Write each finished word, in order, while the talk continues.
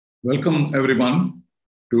Welcome everyone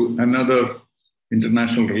to another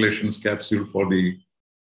international relations capsule for the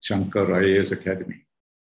Shankar IAS Academy.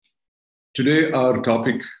 Today our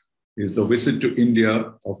topic is the visit to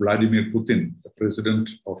India of Vladimir Putin, the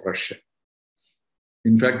President of Russia.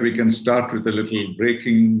 In fact, we can start with a little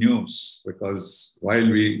breaking news because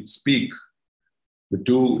while we speak, the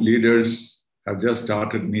two leaders have just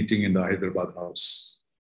started meeting in the Hyderabad house.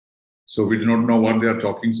 So we do not know what they are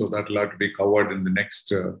talking, so that will have to be covered in the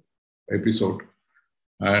next episode.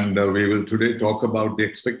 And we will today talk about the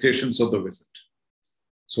expectations of the visit.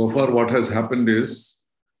 So far, what has happened is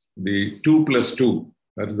the 2+2,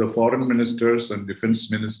 that is the foreign ministers and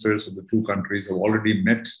defense ministers of the two countries have already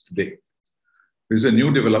met today. This is a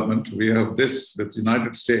new development. We have this with the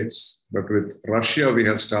United States, but with Russia, we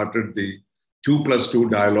have started the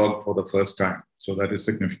 2+2 dialogue for the first time. So that is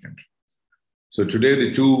significant. So today,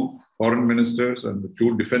 the two foreign ministers and the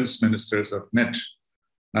two defense ministers have met.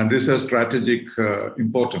 And this has strategic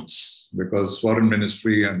importance because foreign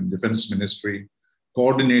ministry and defense ministry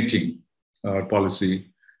coordinating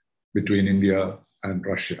policy between India and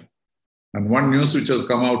Russia. And one news which has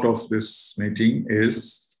come out of this meeting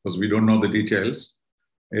is, because we don't know the details,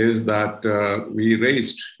 is that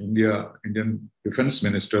Indian defense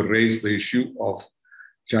minister raised the issue of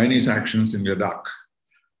Chinese actions in Ladakh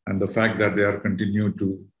and the fact that they are continuing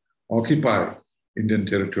to occupy Indian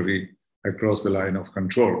territory across the line of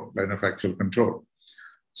actual control.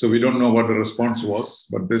 So we don't know what the response was,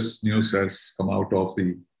 but this news has come out of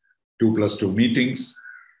the 2+2 meetings.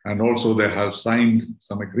 And also they have signed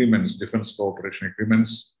some agreements, defense cooperation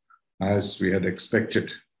agreements, as we had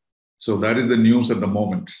expected. So that is the news at the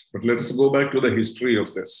moment. But let us go back to the history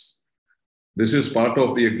of this. This is part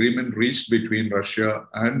of the agreement reached between Russia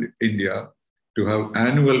and India to have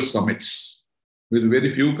annual summits. With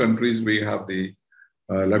very few countries, we have the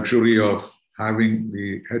luxury of having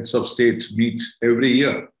the heads of state meet every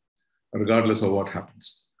year, regardless of what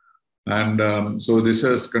happens. And so this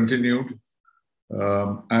has continued.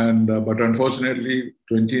 But unfortunately,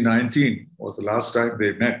 2019 was the last time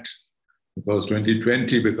they met because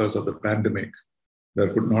 2020, because of the pandemic,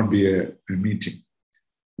 there could not be a meeting.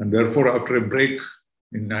 And therefore, after a break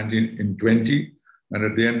in 20, and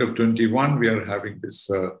at the end of 21, we are having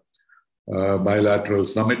this bilateral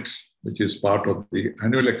summit, which is part of the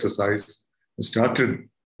annual exercise. It started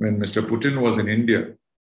when Mr. Putin was in India,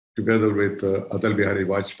 together with Atal Bihari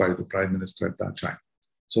Vajpayee, the prime minister at that time.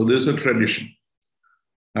 So this is a tradition.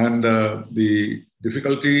 And the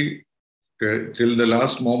difficulty till the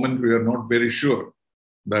last moment, we are not very sure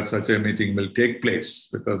that such a meeting will take place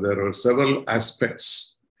because there are several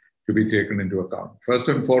aspects to be taken into account. First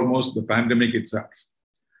and foremost, the pandemic itself.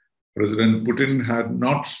 President Putin had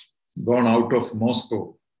not gone out of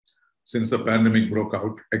Moscow since the pandemic broke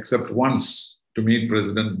out, except once to meet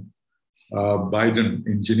President Biden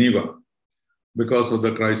in Geneva because of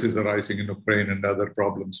the crisis arising in Ukraine and other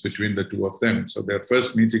problems between the two of them. So their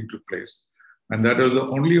first meeting took place. And that was the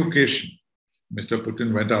only occasion Mr.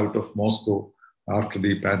 Putin went out of Moscow after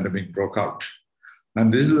the pandemic broke out.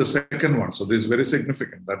 And this is the second one. So this is very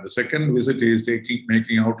significant that the second visit he is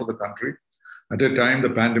making out of the country at a time the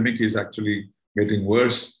pandemic is actually getting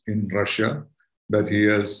worse in Russia, that he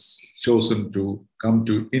has chosen to come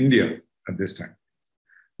to India at this time.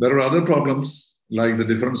 There are other problems like the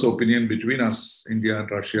difference of opinion between us, India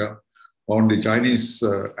and Russia, on the Chinese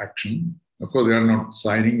action. Of course, they are not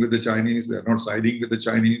signing with the Chinese, they are not siding with the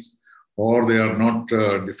Chinese, or they are not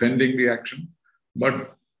defending the action.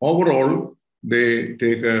 But overall, they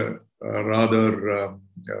take a rather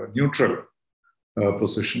neutral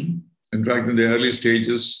position. In fact, in the early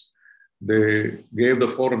stages, they gave the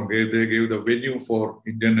forum, they gave the venue for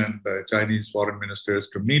Indian and Chinese foreign ministers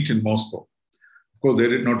to meet in Moscow. Of course, they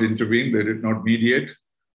did not intervene, they did not mediate,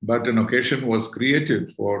 but an occasion was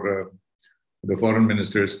created for the foreign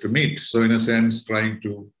ministers to meet. So in a sense, trying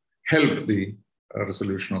to help the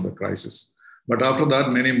resolution of the crisis. But after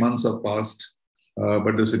that, many months have passed,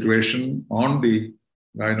 but the situation on the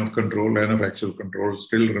line of actual control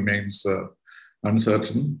still remains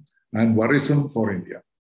uncertain and worrisome for India.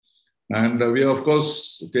 And we are, of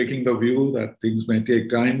course, taking the view that things may take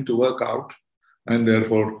time to work out, and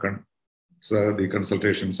therefore the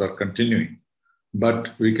consultations are continuing.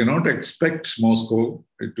 But we cannot expect Moscow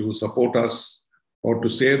to support us or to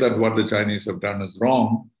say that what the Chinese have done is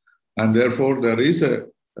wrong. And therefore, there is a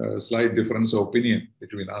slight difference of opinion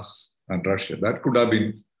between us and Russia. That could have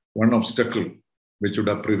been one obstacle which would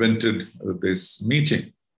have prevented this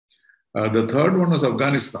meeting. The third one was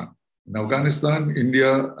Afghanistan. In Afghanistan,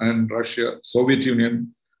 India and Russia, Soviet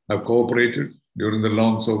Union have cooperated during the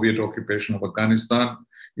long Soviet occupation of Afghanistan.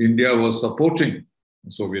 India was supporting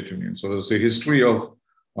Soviet Union. So there's a history of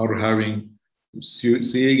our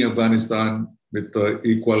seeing Afghanistan with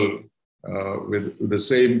with the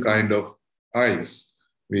same kind of eyes.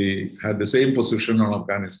 We had the same position on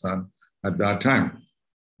Afghanistan at that time.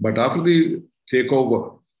 But after the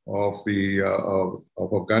takeover of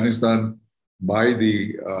Afghanistan by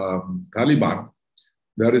the Taliban,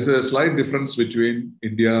 there is a slight difference between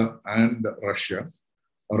India and Russia.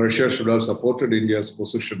 Russia should have supported India's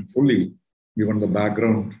position fully, given the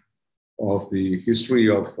background of the history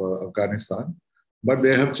of Afghanistan. But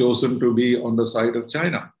they have chosen to be on the side of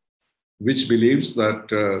China, which believes that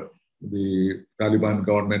the Taliban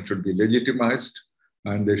government should be legitimized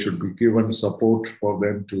and they should be given support for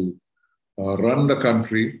them to run the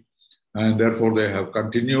country. And therefore, they have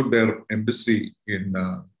continued their embassy in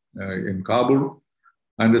Kabul.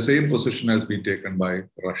 And the same position has been taken by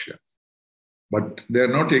Russia. But they're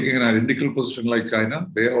not taking an identical position like China.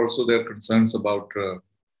 They also, their concerns about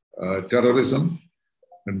terrorism.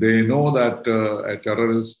 And they know that a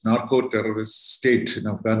narco-terrorist state in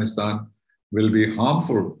Afghanistan will be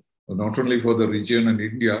harmful, not only for the region and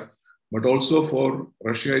India, but also for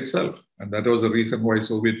Russia itself. And that was the reason why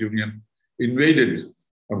Soviet Union invaded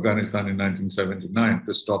Afghanistan in 1979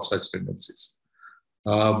 to stop such tendencies.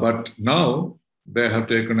 But now they have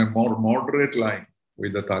taken a more moderate line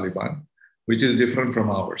with the Taliban, which is different from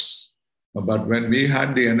ours. But when we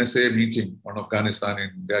had the NSA meeting on Afghanistan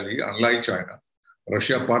in Delhi, unlike China,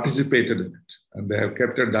 Russia participated in it, and they have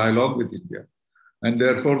kept a dialogue with India. And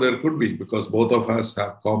therefore, there could be, because both of us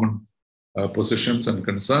have common positions and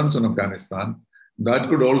concerns in Afghanistan, that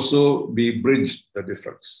could also be bridged, the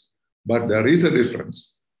difference. But there is a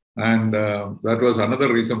difference. And that was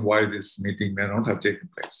another reason why this meeting may not have taken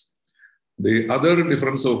place. The other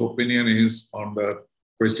difference of opinion is on the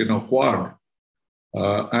question of Quad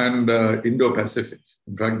and Indo-Pacific.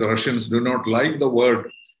 In fact, the Russians do not like the word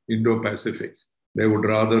Indo-Pacific. They would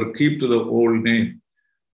rather keep to the old name,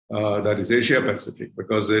 that is Asia-Pacific,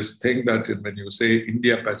 because they think that when you say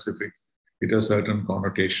India-Pacific, it has a certain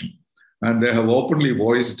connotation. And they have openly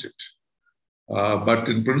voiced it. But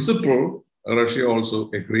in principle, Russia also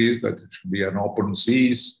agrees that it should be an open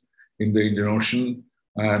seas in the Indian Ocean,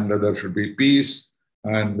 and there should be peace,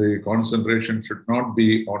 and the concentration should not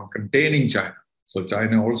be on containing China. So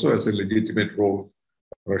China also has a legitimate role,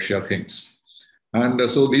 Russia thinks. And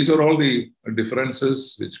so these are all the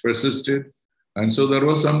differences which persisted. And so there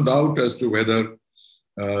was some doubt as to whether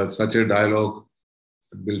such a dialogue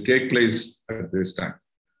will take place at this time.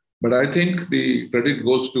 But I think the credit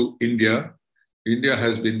goes to India. India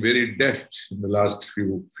has been very deft in the last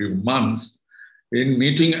few months in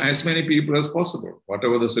meeting as many people as possible,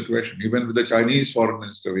 whatever the situation. Even with the Chinese foreign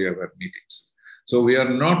minister, we have had meetings. So we are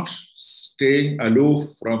not staying aloof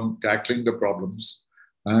from tackling the problems.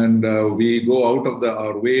 And we go out of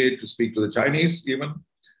our way to speak to the Chinese, even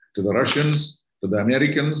to the Russians, to the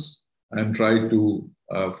Americans, and try to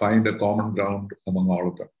find a common ground among all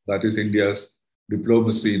of them. That is India's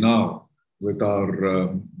diplomacy now, with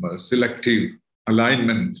our selective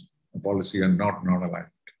alignment policy and not non-alignment.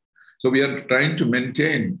 So we are trying to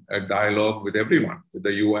maintain a dialogue with everyone, with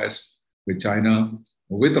the US, with China,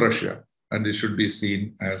 with Russia, and this should be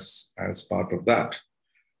seen as part of that.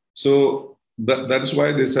 So that's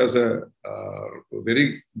why this has a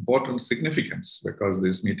very important significance, because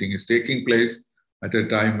this meeting is taking place at a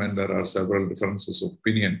time when there are several differences of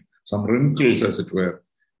opinion, some wrinkles, as it were,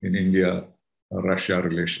 in India-Russia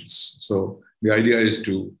relations. So the idea is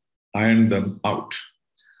to iron them out.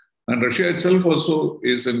 And Russia itself also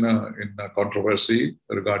is in a controversy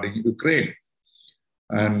regarding Ukraine.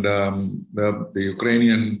 And the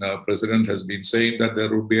Ukrainian president has been saying that there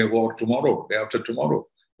will be a war tomorrow, day after tomorrow,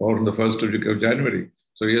 or on the first week of January.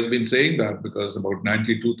 So he has been saying that because about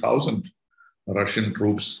 92,000 Russian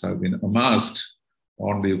troops have been amassed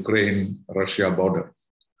on the Ukraine-Russia border.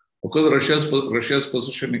 Of course, Russia's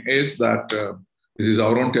position is that this is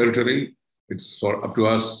our own territory. It's up to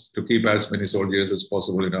us to keep as many soldiers as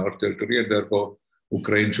possible in our territory, and therefore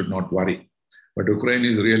Ukraine should not worry. But Ukraine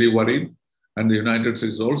is really worried, and the United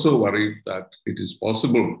States is also worried that it is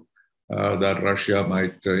possible that Russia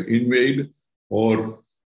might invade, or,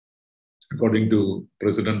 according to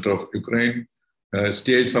President of Ukraine,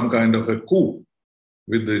 stage some kind of a coup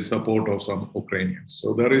with the support of some Ukrainians.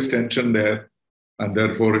 So there is tension there, and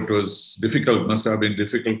therefore it was difficult, must have been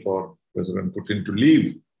difficult for President Putin to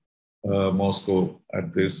leave Moscow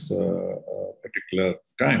at this particular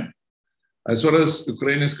time. As far as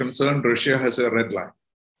Ukraine is concerned, Russia has a red line.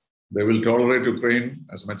 They will tolerate Ukraine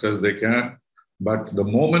as much as they can, but the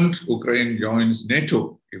moment Ukraine joins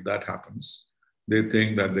NATO, if that happens, they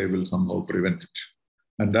think that they will somehow prevent it.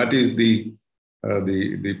 And that is the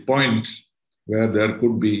the point where there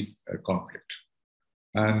could be a conflict.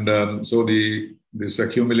 And so this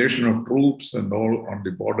accumulation of troops and all on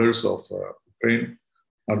the borders of Ukraine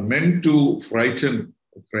are meant to frighten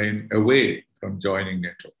Ukraine away from joining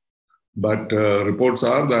NATO. But reports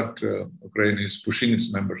are that Ukraine is pushing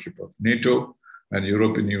its membership of NATO, and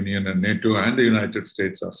European Union and NATO and the United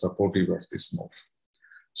States are supportive of this move.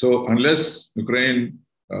 So unless Ukraine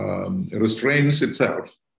restrains itself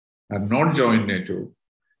and not join NATO,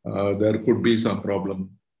 there could be some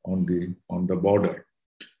problem on the border.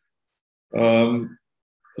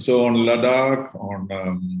 So on Ladakh,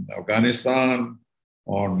 on Afghanistan,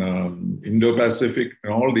 on Indo-Pacific,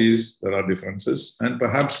 and all these, there are differences. And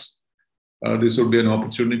perhaps this would be an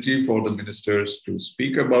opportunity for the ministers to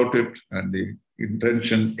speak about it. And the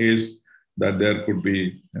intention is that there could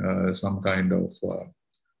be some kind of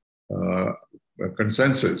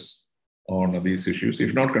consensus on these issues.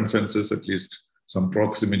 If not consensus, at least some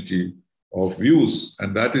proximity of views.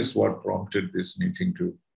 And that is what prompted this meeting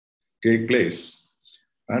to take place.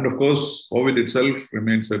 And of course, COVID itself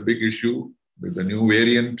remains a big issue with the new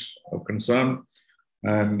variant of concern.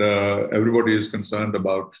 And everybody is concerned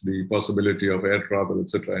about the possibility of air travel,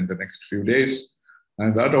 etc., in the next few days.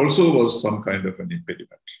 And that also was some kind of an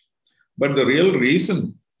impediment. But the real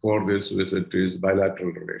reason for this visit is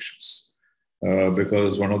bilateral relations.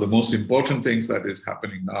 Because one of the most important things that is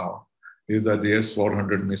happening now is that the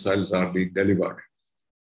S-400 missiles are being delivered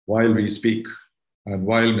while we speak. And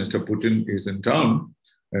while Mr. Putin is in town,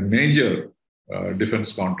 a major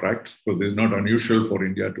defense contract, because it's not unusual for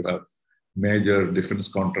India to have major defense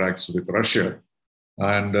contracts with Russia.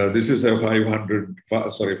 And this is a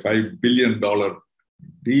 $5 billion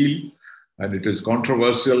deal. And it is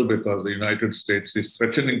controversial because the United States is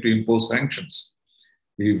threatening to impose sanctions.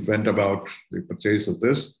 We went about the purchase of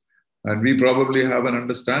this. And we probably have an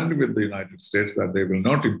understanding with the United States that they will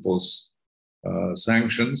not impose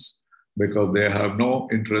sanctions because they have no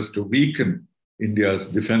interest to weaken India's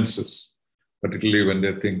defenses, particularly when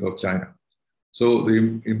they think of China. So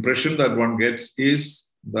the impression that one gets is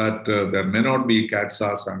that there may not be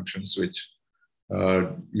CATSA sanctions, which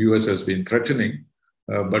US has been threatening.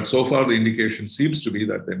 But so far, the indication seems to be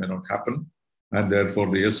that they may not happen. And therefore,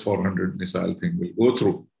 the S-400 missile thing will go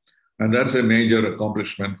through. And that's a major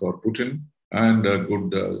accomplishment for Putin and a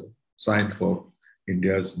good sign for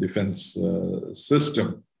India's defense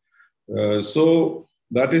system. So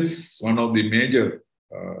that is one of the major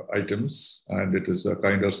items, and it is a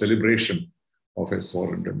kind of celebration of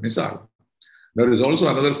S-400 missile. There is also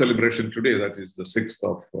another celebration today, that is the 6th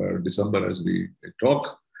of December as we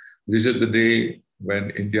talk. This is the day when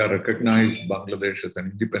India recognized Bangladesh as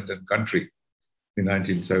an independent country in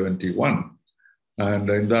 1971. And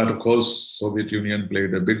in that, of course, Soviet Union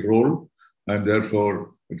played a big role, and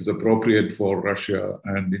therefore it is appropriate for Russia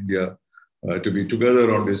and India to be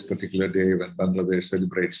together on this particular day when Bangladesh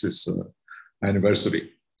celebrates its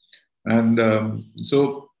anniversary. And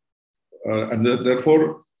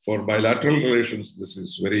therefore, for bilateral relations, this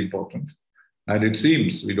is very important. And it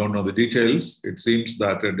seems, we don't know the details, it seems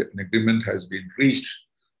that an agreement has been reached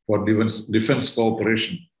for defense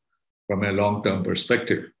cooperation from a long-term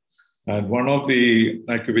perspective. And one of the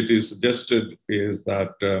activities suggested is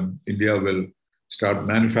that India will start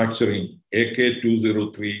manufacturing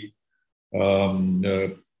AK-203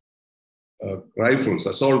 rifles,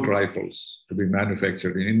 assault rifles, to be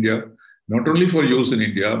manufactured in India, not only for use in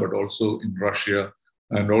India, but also in Russia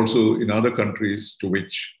and also in other countries to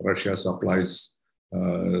which Russia supplies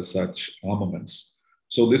such armaments.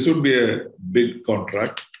 So this would be a big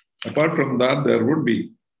contract. Apart from that, there would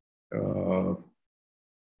be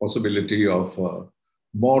possibility of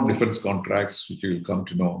more defense contracts, which you will come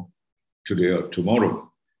to know today or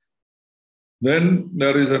tomorrow. Then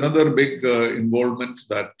there is another big involvement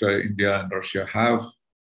that India and Russia have,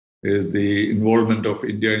 is the involvement of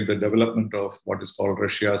India in the development of what is called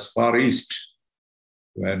Russia's Far East.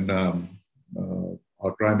 When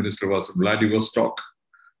our Prime Minister was in Vladivostok,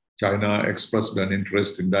 China expressed an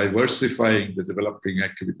interest in diversifying the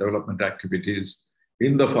development activities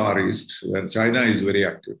in the Far East, where China is very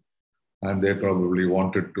active. And they probably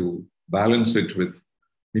wanted to balance it with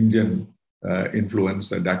Indian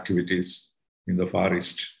influence and activities in the Far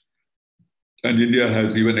East. And India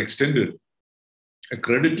has even extended a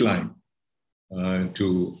credit line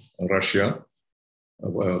to Russia.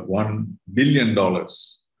 $1 billion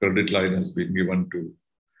credit line has been given to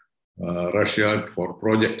Russia for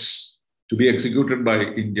projects to be executed by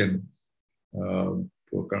Indian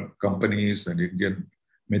companies and Indian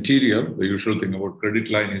material. The usual thing about credit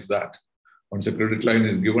line is that once a credit line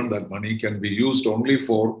is given, that money can be used only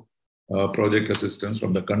for project assistance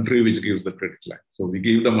from the country which gives the credit line. So we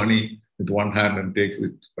give the money with one hand and takes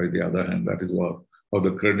it by the other hand. That is how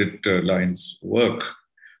the credit lines work.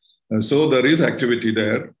 So there is activity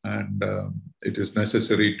there, and it is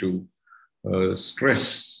necessary to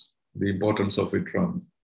stress the importance of it from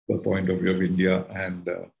the point of view of India and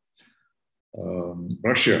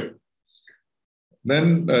Russia.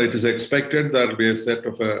 Then it is expected there will be a set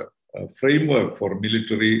of a framework for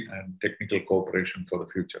military and technical cooperation for the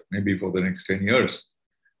future, maybe for the next 10 years.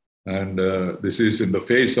 And this is in the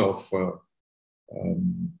face of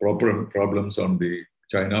problems on the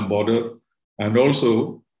China border, and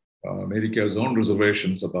also America's own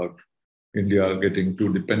reservations about India getting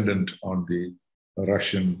too dependent on the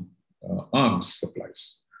Russian arms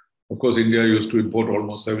supplies. Of course, India used to import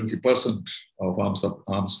almost 70% of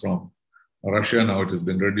arms from Russia. Now it has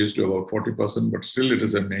been reduced to about 40%, but still it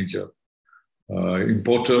is a major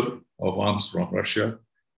importer of arms from Russia.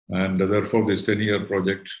 And therefore, this 10-year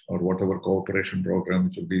project or whatever cooperation program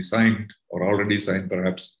which will be signed or already signed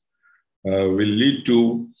perhaps will lead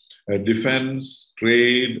to defense,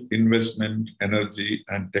 trade, investment, energy,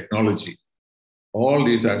 and technology. All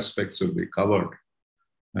these aspects will be covered,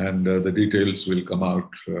 and the details will come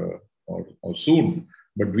out or soon.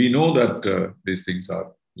 But we know that these things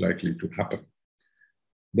are likely to happen.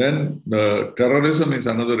 Then the terrorism is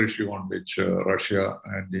another issue on which Russia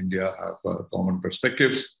and India have common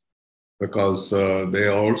perspectives, because they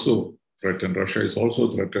are also threatened. Russia is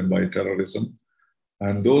also threatened by terrorism.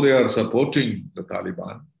 And though they are supporting the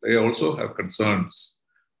Taliban, they also have concerns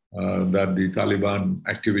that the Taliban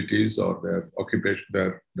activities or their occupation,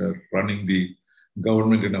 their running the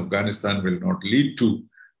government in Afghanistan will not lead to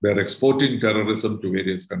their exporting terrorism to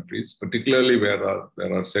various countries, particularly where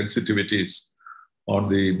there are sensitivities on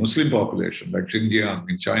the Muslim population, like Xinjiang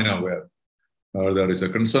in China, where there is a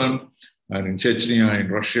concern, and in Chechnya in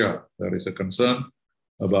Russia, there is a concern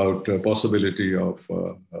about possibility of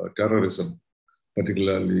terrorism,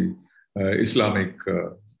 particularly Islamic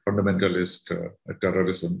fundamentalist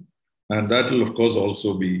terrorism. And that will, of course,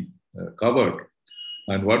 also be covered.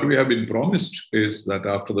 And what we have been promised is that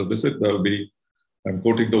after the visit, there will be, I'm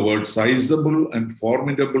quoting the word, sizable and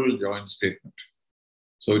formidable joint statement.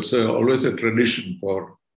 So it's always a tradition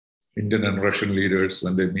for Indian and Russian leaders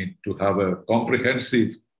when they meet to have a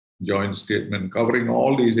comprehensive joint statement covering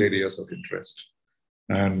all these areas of interest.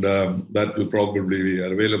 And that will probably be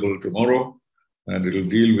available tomorrow. And it will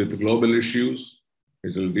deal with global issues.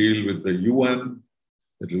 It will deal with the UN.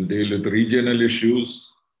 It will deal with regional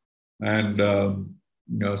issues. And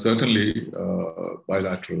certainly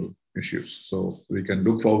bilateral issues. So we can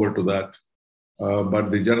look forward to that.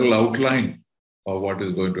 But the general outline of what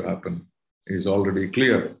is going to happen is already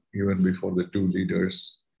clear, even before the two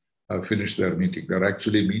leaders have finished their meeting. They're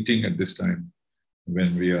actually meeting at this time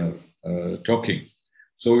when we are talking.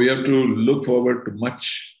 So we have to look forward to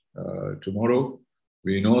much tomorrow.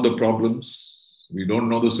 We know the problems. We don't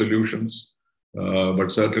know the solutions.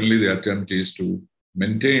 But certainly the attempt is to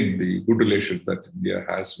maintain the good relations that India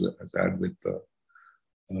has had with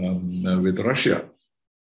Russia.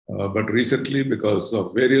 But recently, because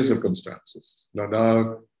of various circumstances,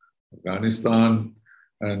 Ladakh, Afghanistan,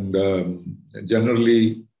 and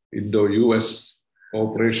generally Indo-US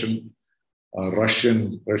cooperation,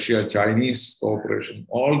 Russia-Chinese cooperation,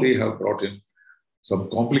 all they have brought in some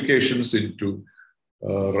complications into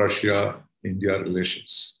Russia-India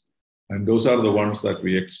relations. And those are the ones that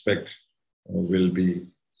we expect will be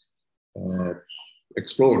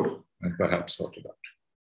explored and perhaps sorted out.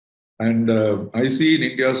 And I see in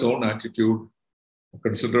India's own attitude a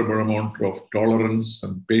considerable amount of tolerance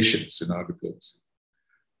and patience in our diplomacy.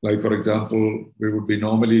 Like, for example, we would be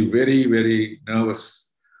normally very, very nervous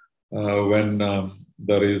when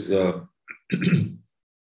there is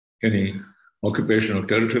any occupation of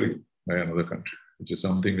territory by another country, which is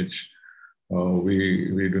something which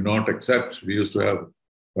we do not accept. We used to have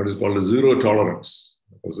what is called a zero tolerance,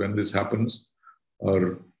 because when this happens,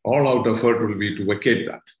 our all-out effort will be to vacate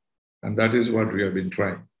that. And that is what we have been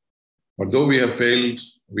trying. But though we have failed,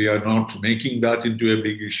 we are not making that into a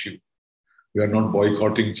big issue. We are not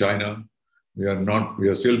boycotting China. We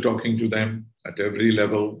are still talking to them at every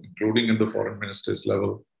level, including at the foreign minister's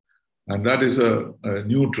level. And that is a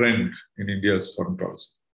new trend in India's foreign policy.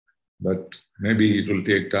 That maybe it will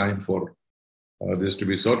take time for this to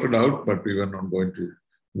be sorted out, but we are not going to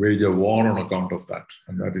wage a war on account of that.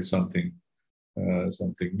 And that is something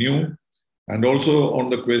new. And also on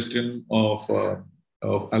the question of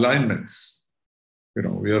alignments. You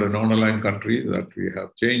know, we are a non-aligned country that we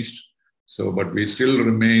have changed. So, but we still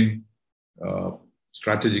remain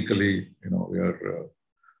strategically, you know, we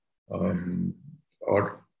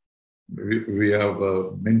are we have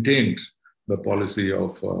maintained the policy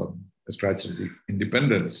of strategic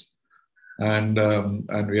independence. And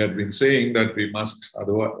we had been saying that we must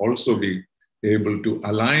otherwise also be able to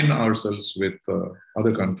align ourselves with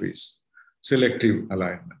other countries, selective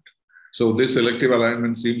alignment. So this selective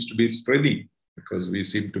alignment seems to be spreading because we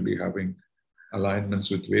seem to be having alignments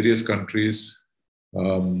with various countries.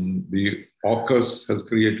 The AUKUS has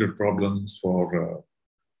created problems for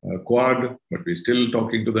Quad, but we're still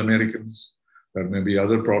talking to the Americans. There may be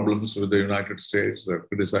other problems with the United States. They're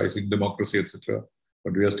criticizing democracy, etc.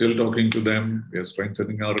 But we are still talking to them. We are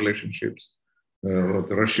strengthening our relationships. With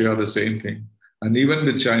Russia, the same thing. And even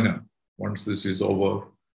with China, once this is over,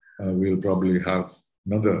 we'll probably have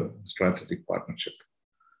another strategic partnership.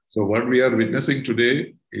 So what we are witnessing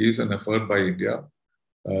today is an effort by India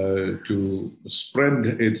to spread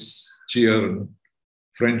its cheer and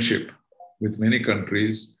friendship with many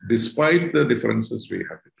countries, despite the differences we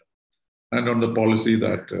have with them. And on the policy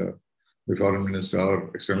that the Foreign Minister or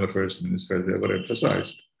External Affairs Minister has ever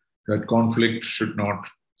emphasized, that conflict should not,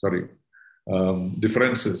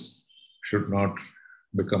 differences should not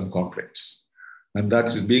become conflicts. And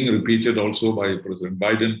that's being repeated also by President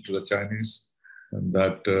Biden to the Chinese, and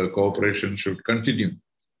that cooperation should continue.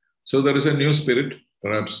 So there is a new spirit,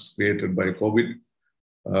 perhaps created by COVID.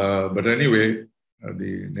 But anyway,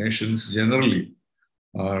 the nations generally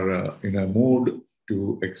are in a mood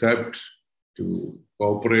to accept, to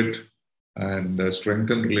cooperate, and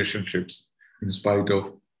strengthen relationships in spite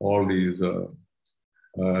of all these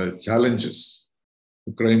challenges.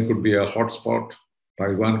 Ukraine could be a hotspot.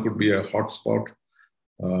 Taiwan could be a hotspot.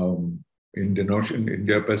 Indian Ocean,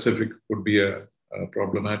 India-Pacific could be a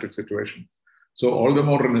problematic situation. So all the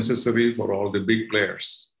more necessary for all the big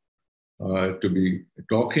players to be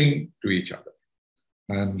talking to each other.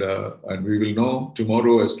 And we will know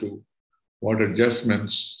tomorrow as to what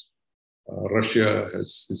adjustments Russia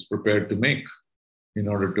is prepared to make in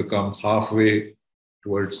order to come halfway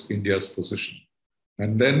towards India's position.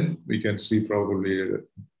 And then we can see probably a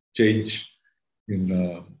change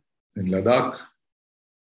in Ladakh.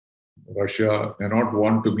 Russia may not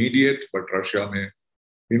want to mediate, but Russia may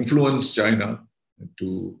influence China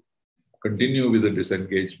to continue with the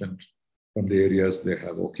disengagement from the areas they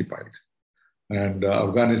have occupied. And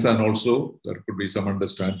Afghanistan also, there could be some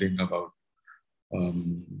understanding about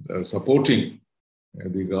supporting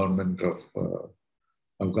the government of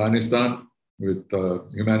Afghanistan with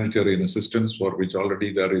humanitarian assistance, for which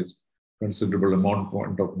already there is considerable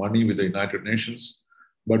amount of money with the United Nations.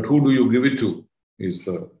 But who do you give it to is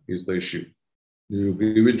the issue. Do you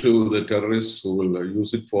give it to the terrorists who will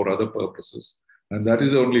use it for other purposes? And that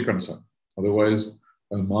is the only concern. Otherwise,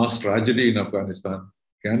 a mass tragedy in Afghanistan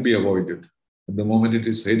can be avoided. At the moment, it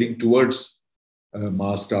is heading towards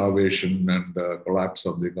mass starvation and collapse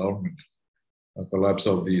of the government, collapse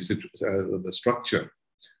of the structure.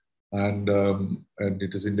 And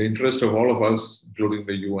it is in the interest of all of us, including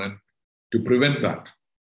the UN, to prevent that.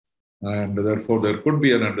 And therefore, there could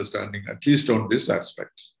be an understanding, at least on this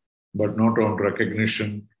aspect, but not on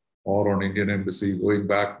recognition or on Indian embassy going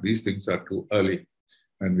back. These things are too early,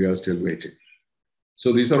 and we are still waiting.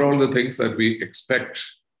 So these are all the things that we expect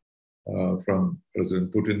from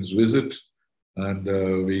President Putin's visit, and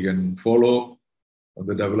we can follow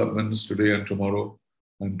the developments today and tomorrow,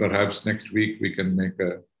 and perhaps next week we can make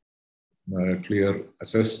a clear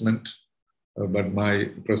assessment. But my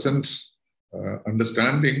present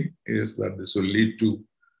understanding is that this will lead to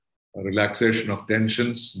a relaxation of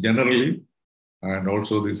tensions generally, and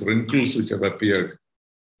also these wrinkles which have appeared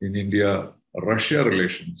in India-Russia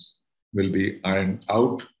relations will be ironed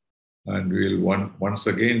out, and we will once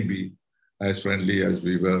again be as friendly as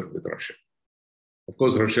we were with Russia. Of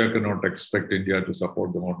course, Russia cannot expect India to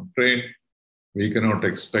support them on Ukraine. We cannot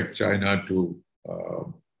expect China to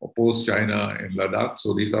oppose China in Ladakh.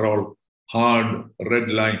 So these are all hard red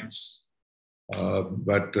lines.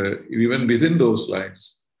 But even within those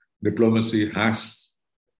lines, diplomacy has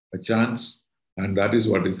a chance, and that is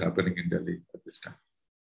what is happening in Delhi at this time.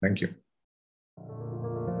 Thank you.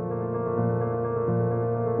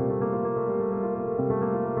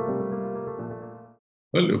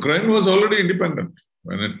 Well, Ukraine was already independent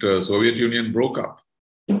when the Soviet Union broke up.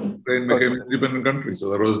 Ukraine became an independent country, so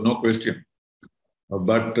there was no question.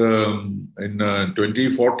 But in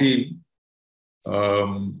 2014,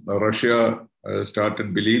 Russia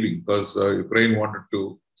started believing, because Ukraine wanted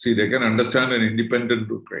to see, they can understand an independent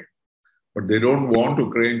Ukraine, but they don't want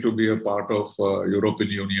Ukraine to be a part of European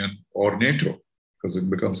Union or NATO, because it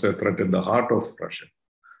becomes a threat in the heart of Russia.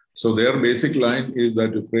 So their basic line is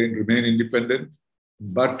that Ukraine remain independent,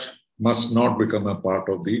 but must not become a part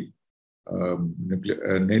of the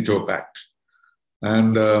NATO pact.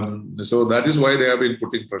 And so that is why they have been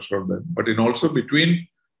putting pressure on them. But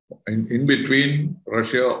in between,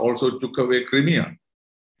 Russia also took away Crimea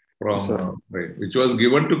from which was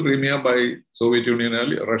given to Crimea by Soviet Union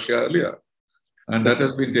earlier, Russia earlier. And that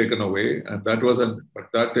has been taken away. And that was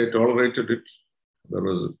but that they tolerated it. There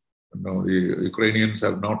was, the Ukrainians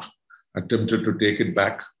have not attempted to take it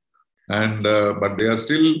back. And but they are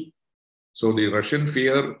still, so the Russian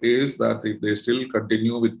fear is that if they still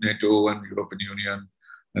continue with NATO and European Union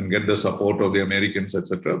and get the support of the Americans,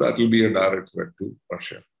 etc., that will be a direct threat to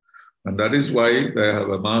Russia. And that is why they have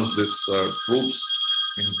amassed these troops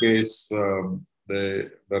in case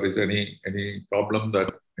there is any problem,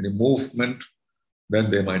 that any movement, then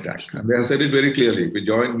they might act. And they have said it very clearly. If we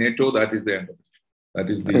join NATO, that is the end of it. That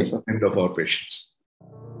is the end of our patience.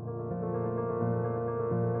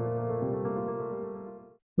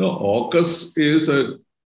 No, AUKUS is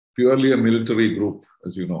purely a military group,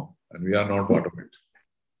 as you know, and we are not part of it.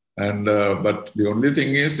 And but the only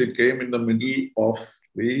thing is, it came in the middle of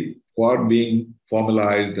the Quad being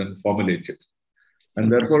formalized and formulated. And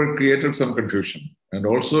therefore, it created some confusion. And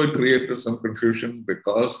also it created some confusion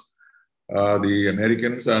because the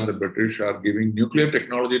Americans and the British are giving nuclear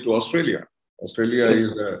technology to Australia. Australia is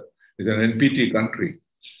an NPT country.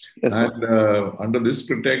 Yes, and under this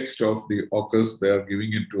pretext of the AUKUS, they are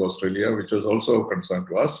giving it to Australia, which was also a concern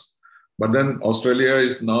to us. But then Australia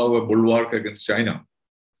is now a bulwark against China.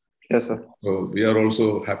 Yes, sir. So we are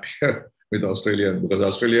also happier with Australia, because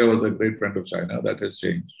Australia was a great friend of China. That has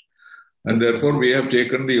changed. And therefore, we have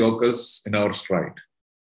taken the AUKUS in our stride.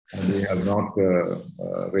 And we have not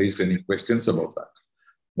raised any questions about that.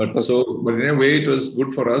 But in a way, it was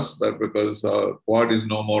good for us that because Quad is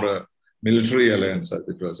no more a military alliance as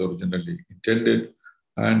it was originally intended,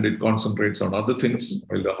 and it concentrates on other things,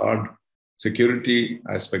 while the hard security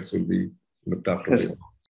aspects will be looked after. Yes.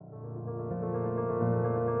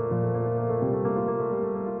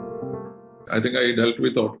 I think I dealt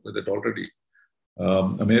with it already.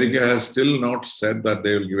 America has still not said that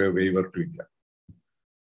they will give a waiver to India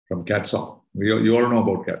from Capsule. You all know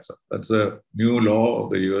about Capsule. That's a new law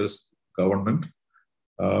of the US government,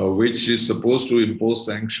 which is supposed to impose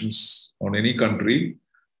sanctions on any country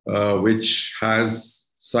which has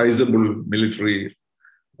sizable military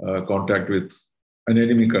contact with an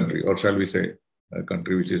enemy country, or shall we say, a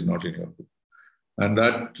country which is not in your group. And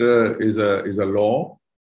that is a law.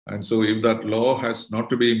 And so if that law has not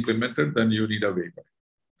to be implemented, then you need a waiver.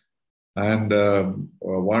 And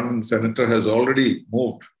one senator has already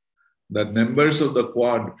moved that members of the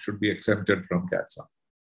Quad should be exempted from Capsule.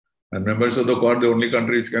 And members of the Quad, the only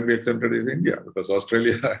country which can be exempted is India, because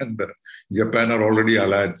Australia and Japan are already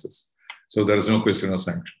alliances. So there is no question of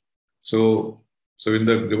sanction. So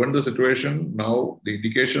given the situation, now the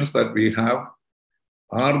indications that we have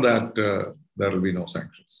are that there will be no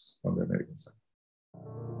sanctions on the American side.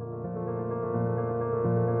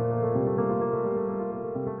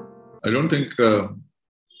 I don't think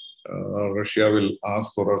Russia will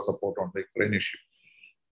ask for our support on the Ukraine issue.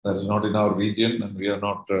 That is not in our region, and we are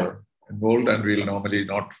not involved, and we will normally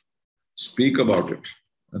not speak about it.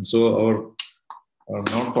 And so our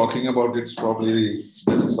not talking about it is probably the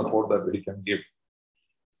best support that we can give,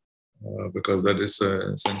 because that is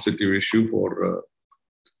a sensitive issue for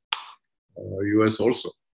US also.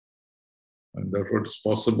 And therefore, it's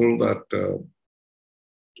possible that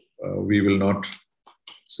we will not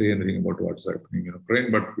say anything about what's happening in Ukraine,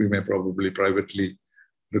 but we may probably privately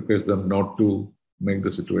request them not to make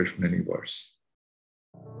the situation any worse.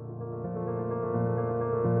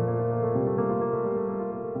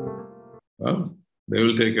 Well, they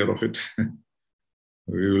will take care of it.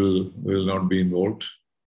 We will not be involved.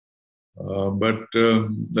 But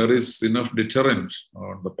there is enough deterrent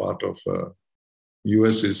on the part of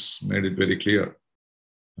US has made it very clear.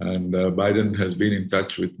 And Biden has been in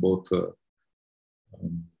touch with both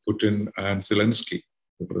Putin and Zelensky,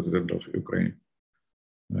 the president of Ukraine.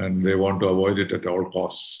 And they want to avoid it at all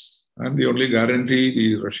costs. And the only guarantee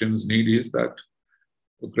the Russians need is that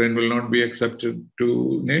Ukraine will not be accepted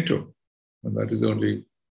to NATO. And that is the only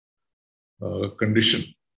condition.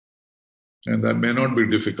 And that may not be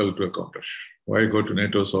difficult to accomplish. Why go to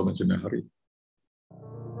NATO so much in a hurry?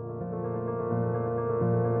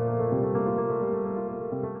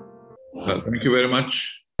 Well, thank you very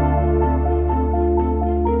much.